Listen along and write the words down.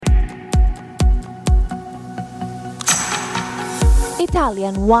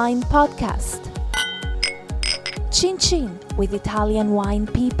Italian Wine Podcast. Chin Chin with Italian wine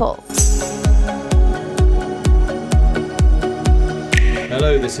people.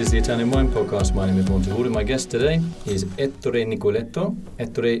 Hello, this is the Italian Wine Podcast. My name is Monty Waldin. My guest today is Ettore Nicoletto.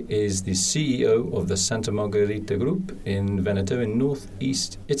 Ettore is the CEO of the Santa Margherita Group in Veneto in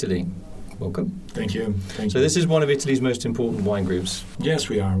northeast Italy. Welcome. Thank you. So this is one of Italy's most important wine groups. Yes,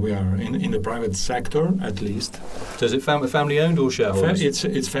 we are. We are in the private sector, at least. So is it family-owned or shareholders?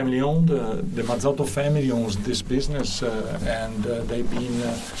 It's family-owned. The Marzotto family owns this business, and they've been,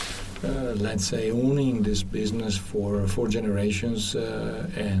 let's say, owning this business for 4 generations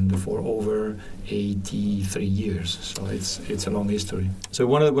and for over 83 years. So it's a long history. So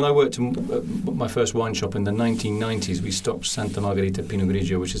when I worked in my first wine shop in the 1990s, we stocked Santa Margherita Pinot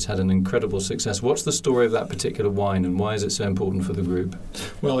Grigio, which has had an incredible success. What's the story of that particular wine, and why is it so important for the group?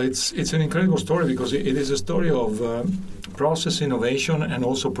 Well, it's an incredible story because it is a story of process innovation and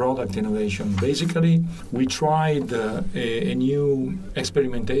also product innovation. Basically, we tried a new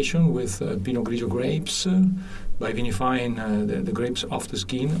experimentation with Pinot Grigio grapes by vinifying the grapes off the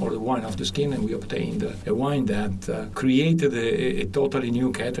skin, or the wine off the skin, and we obtained a wine that created a totally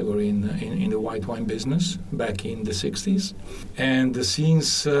new category in the white wine business back in the 60s. And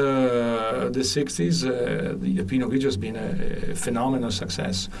since the 60s, the Pinot Grigio has been a phenomenal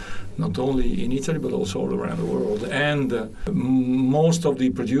success, not only in Italy but also all around the world. And most of the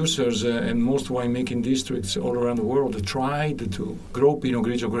producers and most winemaking districts all around the world tried to grow Pinot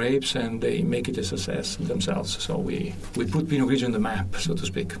Grigio grapes, and they make it a success themselves. So we put Pinot Grigio on the map, so to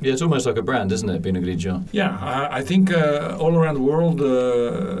speak. Yeah, it's almost like a brand, isn't it, Pinot Grigio? Yeah, I think all around the world,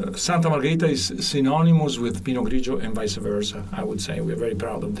 Santa Margherita is synonymous with Pinot Grigio and vice versa, I would say. We're very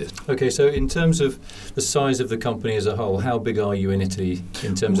proud of this. Okay, so in terms of the size of the company as a whole, how big are you in Italy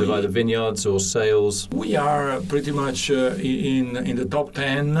in terms of either vineyards or sales? We are pretty much in the top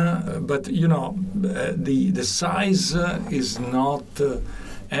 10, but, you know, the size is not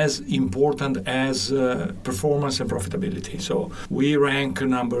as important as performance and profitability. So we rank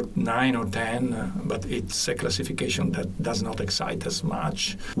number 9 or 10, but it's a classification that does not excite us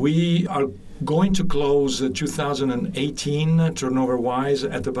much. We are going to close 2018 turnover-wise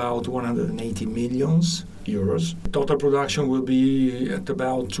at about 180 million euros. Total production will be at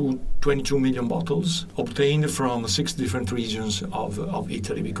about 22 million bottles, obtained from 6 different regions of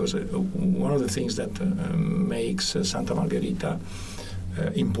Italy, because one of the things that makes Santa Margherita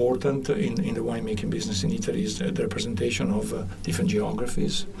important in the winemaking business in Italy is the representation of different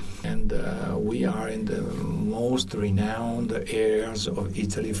geographies, and we are in the most renowned areas of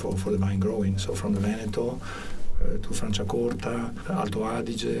Italy for the vine growing. So from the Veneto to Franciacorta, Alto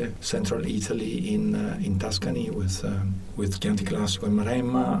Adige, Central Italy in Tuscany with Chianti Classico and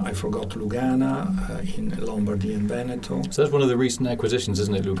Maremma. I forgot Lugana in Lombardy and Veneto. So that's one of the recent acquisitions,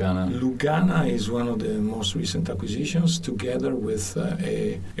 isn't it, Lugana? Lugana is one of the most recent acquisitions, together with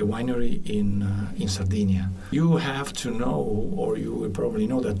a winery in Sardinia. You have to know, or you will probably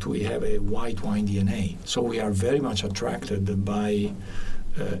know, that we have a white wine DNA. So we are very much attracted by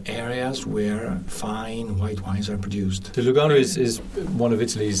areas where fine white wines are produced. So Lugano is one of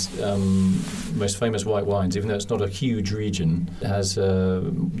Italy's most famous white wines, even though it's not a huge region. It has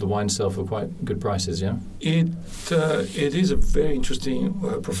the wines sell for quite good prices, yeah? It is a very interesting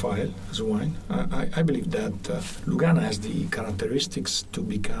profile as a wine. I believe that Lugano has the characteristics to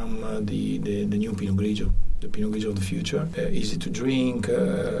become the new Pinot Grigio. The Pinot Grigio of the future. Easy to drink,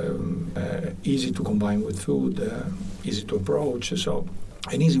 easy to combine with food, easy to approach. So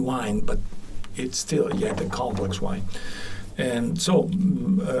an easy wine, but it's still yet a complex wine. And so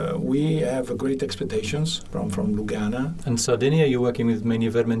we have great expectations from Lugana. And Sardinia, you're working with mainly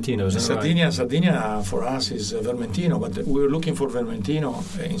Vermentino, is that right? Sardinia for us is Vermentino, but we were looking for Vermentino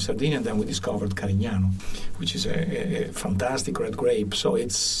in Sardinia, and then we discovered Carignano, which is a fantastic red grape. So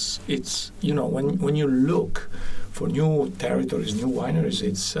it's you know, when you look for new territories, new wineries,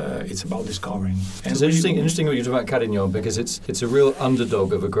 it's about discovering. And it's interesting what you talk about Carignan, because it's a real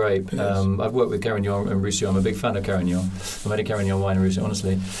underdog of a grape. Yes. I've worked with Carignan and Roussillon. I'm a big fan of Carignan. I made a Carignan wine in Roussillon,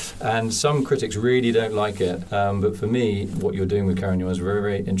 honestly. And some critics really don't like it. But for me, what you're doing with Carignan is very,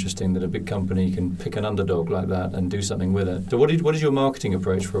 very interesting, that a big company can pick an underdog like that and do something with it. So what is your marketing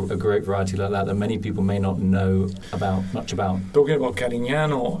approach for a grape variety like that many people may not know much about? Talking about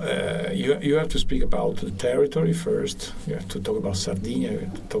Carignano, you have to speak about the territory first. You have to talk about Sardinia. You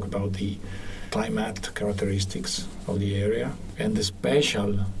have to talk about the climate characteristics of the area and the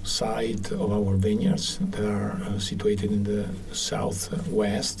special side of our vineyards that are situated in the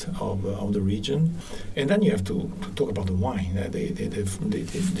southwest of the region. And then you have to talk about the wine,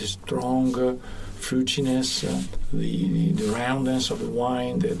 the strong fruitiness, the roundness of the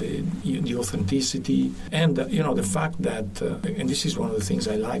wine, the authenticity, and the fact that, and this is one of the things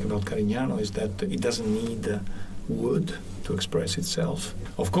I like about Carignano, is that it doesn't need wood to express itself.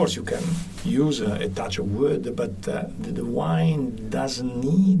 Of course, you can use a touch of wood, but the wine doesn't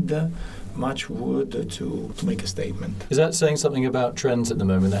need much wood to make a statement. Is that saying something about trends at the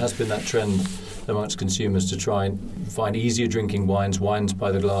moment? There has been that trend amongst consumers to try and find easier drinking wines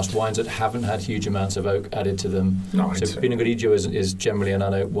by the glass, wines that haven't had huge amounts of oak added to them. No, so Pinot Grigio is generally an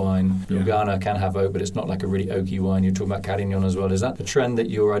unoaked wine. Yeah. Lugana can have oak, but it's not like a really oaky wine. You're talking about Carignan as well. Is that the trend that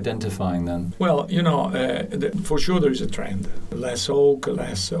you're identifying then? Well, for sure there is a trend. Less oak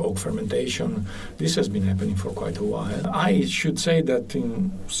fermentation. This has been happening for quite a while. I should say that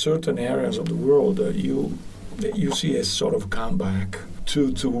in certain areas of the world, you see a sort of comeback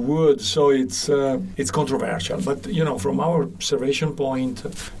to wood, so it's controversial. But from our observation point,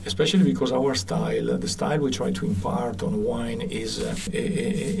 especially because the style we try to impart on wine is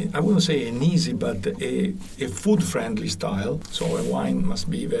I wouldn't say an easy, but a food-friendly style. So a wine must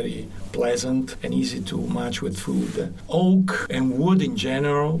be very pleasant and easy to match with food. Oak and wood in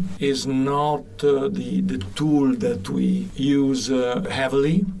general is not the tool that we use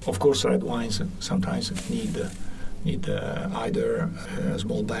heavily. Of course, red wines sometimes need either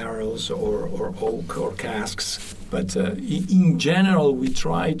small barrels or oak or casks. But in general, we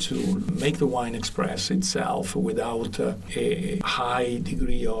try to make the wine express itself without a high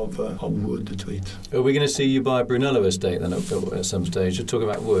degree of wood to it. Are we going to see you buy a Brunello estate then at some stage? You're talking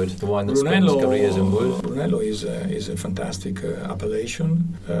about wood, the wine that spends a couple of years in wood. Brunello is a fantastic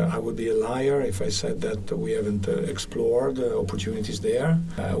appellation. I would be a liar if I said that we haven't explored opportunities there.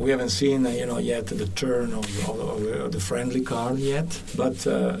 We haven't seen yet the turn of the friendly card yet, but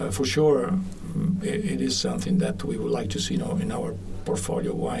for sure it is something that we would like to see in our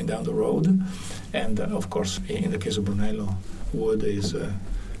portfolio wine down the road. And of course, in the case of Brunello, wood is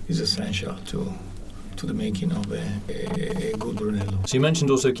essential to the making of a good Brunello. So you mentioned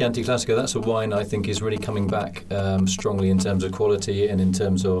also Chianti Classico. That's a wine I think is really coming back strongly in terms of quality and in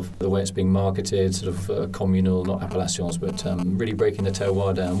terms of the way it's being marketed, sort of communal, not appellations, but really breaking the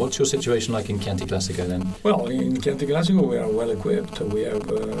terroir down. What's your situation like in Chianti Classico then? Well, in Chianti Classico we are well equipped. We have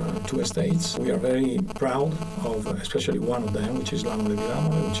 2 estates. We are very proud of especially one of them, which is Lano del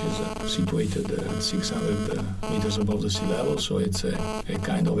Gramole, which is situated 600 meters above the sea level. So it's a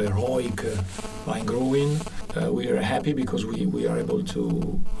kind of heroic vine growing. We are happy because we are able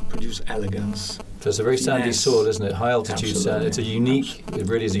to produce elegance. So it's a very sandy soil, isn't it? High altitude sand. It's it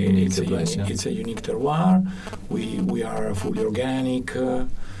really is a unique place. It's a unique terroir. We are fully organic.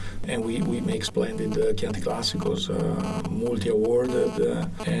 And we make splendid Chianti Classicos, multi-awarded,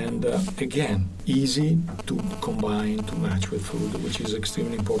 and again, easy to combine, to match with food, which is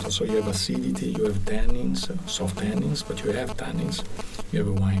extremely important. So you have acidity, you have tannins, soft tannins, but you have tannins. You have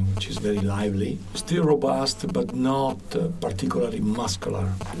a wine which is very lively, still robust, but not particularly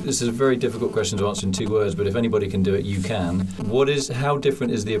muscular. This is a very difficult question to answer in 2 words, but if anybody can do it, you can. How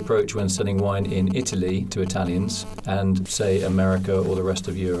different is the approach when selling wine in Italy to Italians and, say, America or the rest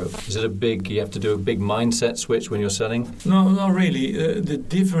of Europe? Is it you have to do a big mindset switch when you're selling? No, not really. The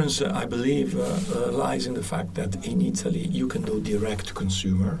difference, I believe, lies in the fact that in Italy you can do direct to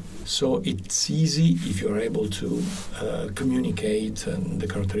consumer. So it's easy if you're able to communicate the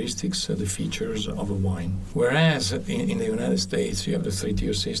characteristics, the features of a wine. Whereas in the United States you have the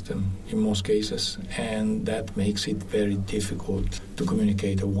 3-tier system in most cases, and that makes it very difficult to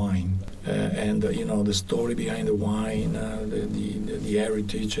communicate a wine. And the story behind the wine, the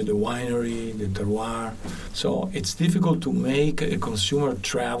heritage, the winery, the terroir. So it's difficult to make a consumer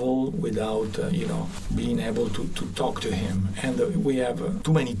travel without being able to talk to him. And we have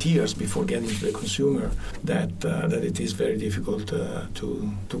too many tiers before getting to the consumer that it is very difficult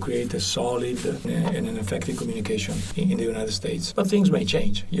to create a solid and an effective communication in the United States. But things may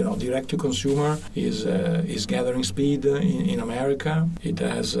change. Direct to consumer is gathering speed in America. It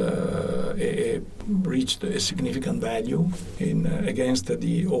has a reached a significant value against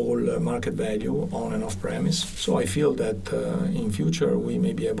the whole market value on and off premise. So I feel that in future we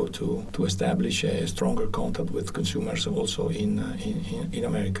may be able to establish a stronger contact with consumers also in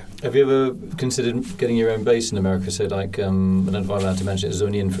America. Have you ever considered getting your own base in America? So like, I don't know if I'm allowed to mention it,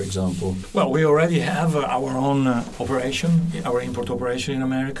 Zonian, for example. Well, we already have our own operation, our import operation in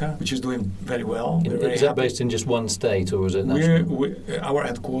America, which is doing very well. Is that based in just one state, or is it national? Our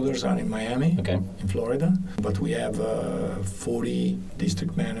headquarters are in Miami, okay, in Florida, but we have 40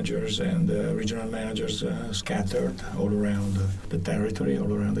 district managers and regional managers scattered all around the territory,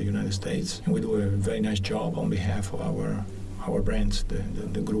 all around the United States. And we do a very nice job on behalf of our brands,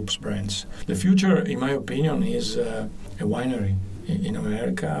 the group's brands. The future, in my opinion, is a winery in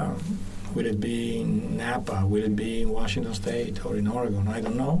America. Will it be in Napa? Will it be in Washington State or in Oregon? I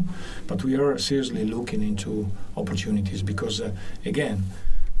don't know. But we are seriously looking into opportunities because, again,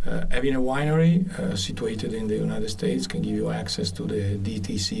 having a winery situated in the United States can give you access to the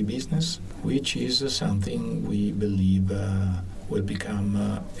DTC business, which is something we believe will become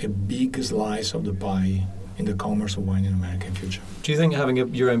a big slice of the pie in the commerce of wine in America in future. Do you think having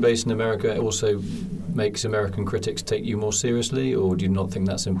your own base in America also makes American critics take you more seriously, or do you not think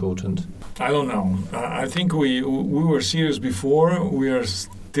that's important? I don't know. I think we were serious before. We are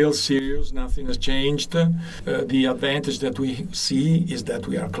still serious. Nothing has changed. The advantage that we see is that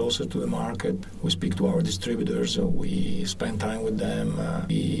we are closer to the market. We speak to our distributors. We spend time with them.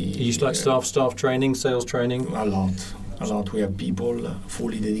 You used like staff training, sales training? A lot. We have people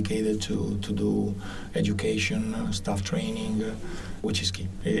fully dedicated to do education, staff training, which is key.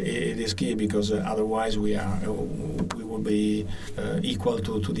 It is key because otherwise we will be equal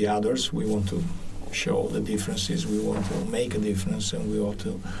to the others. We want to show the differences. We want to make a difference, and we want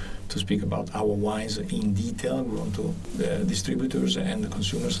to speak about our wines in detail. We want the distributors and the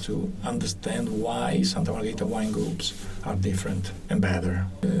consumers to understand why Santa Margherita wine groups are different and better.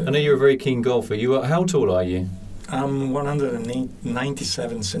 I know you're a very keen golfer. How tall are you? I'm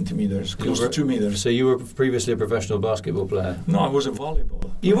 197 centimeters, close to 2 meters. So you were previously a professional basketball player? No, I was a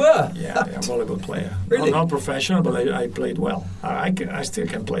volleyball. You were? Yeah, volleyball player. Really? Not professional, but I played well. I still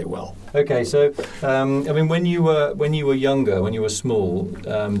can play well. Okay, so when you were younger, when you were small,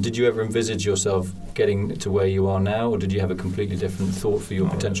 did you ever envisage yourself getting to where you are now, or did you have a completely different thought for your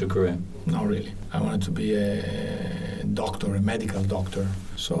potential career? Not really. I wanted to be a doctor, a medical doctor.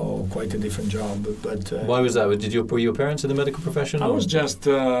 So quite a different job. But why was that? Were your parents in the medical profession? I was just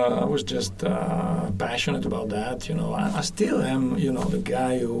passionate about that. I still am. The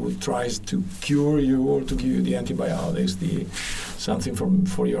guy who tries to cure you or to give you the antibiotics, something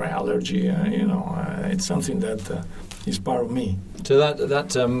for your allergy. It's something that is part of me. So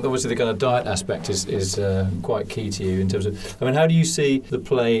that obviously the kind of diet aspect is quite key to you in terms of. How do you see the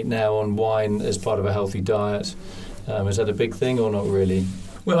play now on wine as part of a healthy diet? Is that a big thing or not really?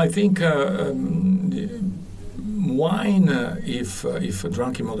 Well, I think wine, if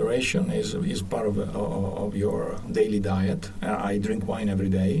drunk in moderation, is part of your daily diet. I drink wine every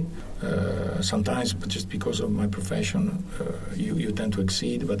day. Sometimes, just because of my profession, you tend to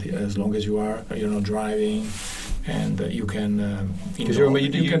exceed. But as long as you are, not driving, and you can. Because one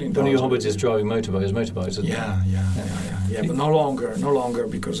of your hobbies is driving motorbikes. Isn't Yeah. But no longer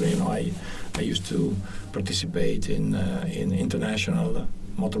because I used to participate in international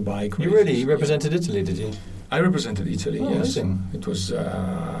motorbike races. You represented Italy, did you? I represented Italy, yes. Amazing. It was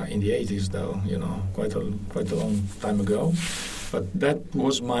in the 80s, though, quite a long time ago. But that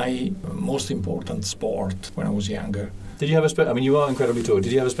was my most important sport when I was younger. Did you have you are incredibly tall.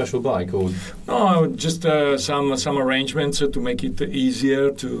 Did you have a special bike, or? No, just some arrangements to make it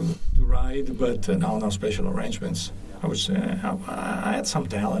easier to ride, but no special arrangements. I had some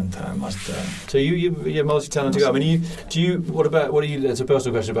talent, I must. So you're multi-talented guy. What are you? It's a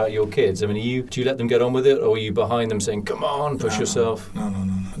personal question about your kids. Do you let them get on with it, or are you behind them saying, "Come on, push yourself"? No.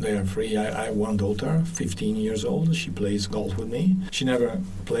 They are free. I have one daughter, 15 years old. She plays golf with me. She never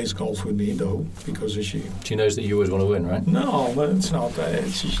plays golf with me though, because she knows that you always want to win, right? No, but it's not.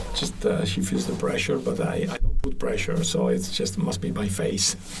 She feels the pressure, but I don't put pressure, so it's just must be my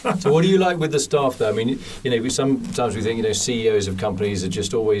face. So what do you like with the staff though? Sometimes we think CEOs of companies are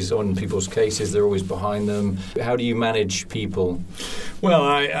just always on people's cases. They're always behind them. How do you manage people? Well,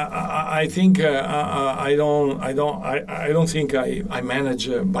 I think I don't think I manage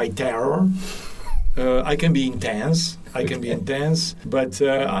by terror. I can be intense. But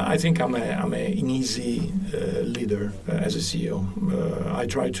I think I'm an easy leader as a CEO. I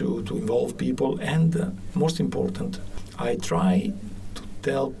try to involve people, and most important, I try to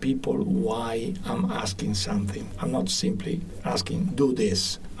tell people why I'm asking something. I'm not simply asking, do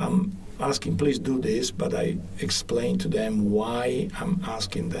this. I'm asking, please do this, but I explain to them why I'm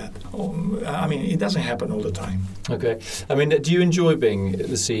asking that. I mean, it doesn't happen all the time. Okay. I mean, do you enjoy being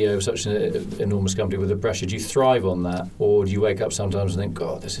the CEO of such an enormous company with the pressure? Do you thrive on that? Or do you wake up sometimes and think,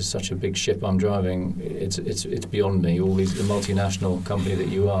 God, this is such a big ship I'm driving. It's beyond me, all these, the multinational company that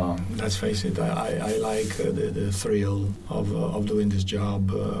you are? Let's face it, I like the thrill of doing this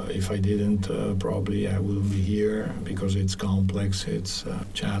job. If I didn't, probably I wouldn't be here, because it's complex, it's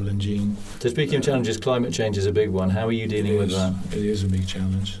challenging. So speaking of challenges, climate change is a big one. How are you dealing with that? It is a big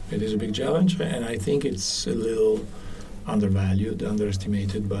challenge. It is a big challenge, and I think it's a little undervalued,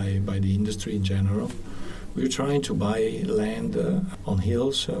 underestimated by the industry in general. We're trying to buy land on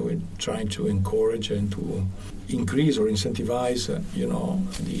hills. We're trying to encourage and to increase or incentivize,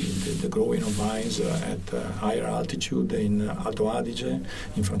 the growing of vines at higher altitude in Alto Adige,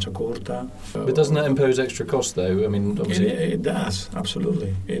 in Franciacorta. But doesn't that impose extra cost, though? I mean, obviously it does,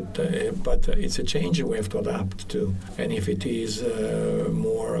 absolutely. But it's a change we have to adapt to. And if it is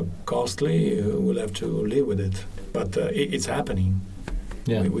more costly, we'll have to live with it. But it's happening.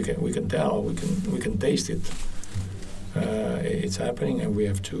 Yeah. We can tell, we can taste it. It's happening, and we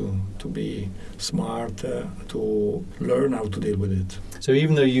have to be smart to learn how to deal with it. So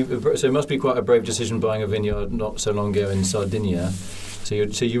even though so it must be quite a brave decision buying a vineyard not so long ago in Sardinia. So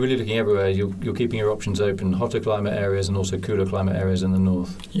you're really looking everywhere. You're keeping your options open, hotter climate areas and also cooler climate areas in the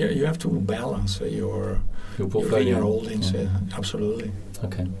north. Yeah, you have to balance your portfolio. Your holdings. Absolutely.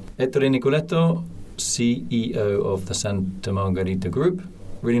 Okay. Ettore Nicoletto, CEO of the Santa Margherita Group.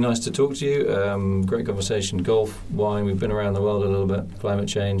 Really nice to talk to you. Great conversation. Golf, wine. We've been around the world a little bit. Climate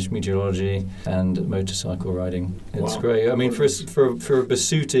change, meteorology, and motorcycle riding. It's great. I mean, for a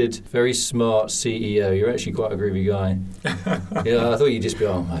besooted, very smart CEO, you're actually quite a groovy guy. I thought you'd just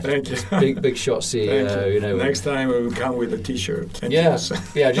be big shot CEO. Next time we will come with a T-shirt.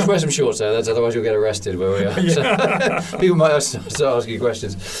 Just wear some shorts though. Otherwise you'll get arrested where we are. So people might start asking you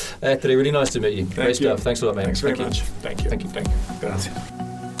questions. Ettore, really nice to meet you. Great stuff. Thanks a lot, mate. Thanks very much. Thank you. Grazie.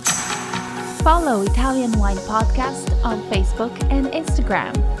 Follow Italian Wine Podcast on Facebook and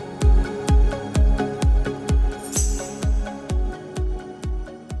Instagram.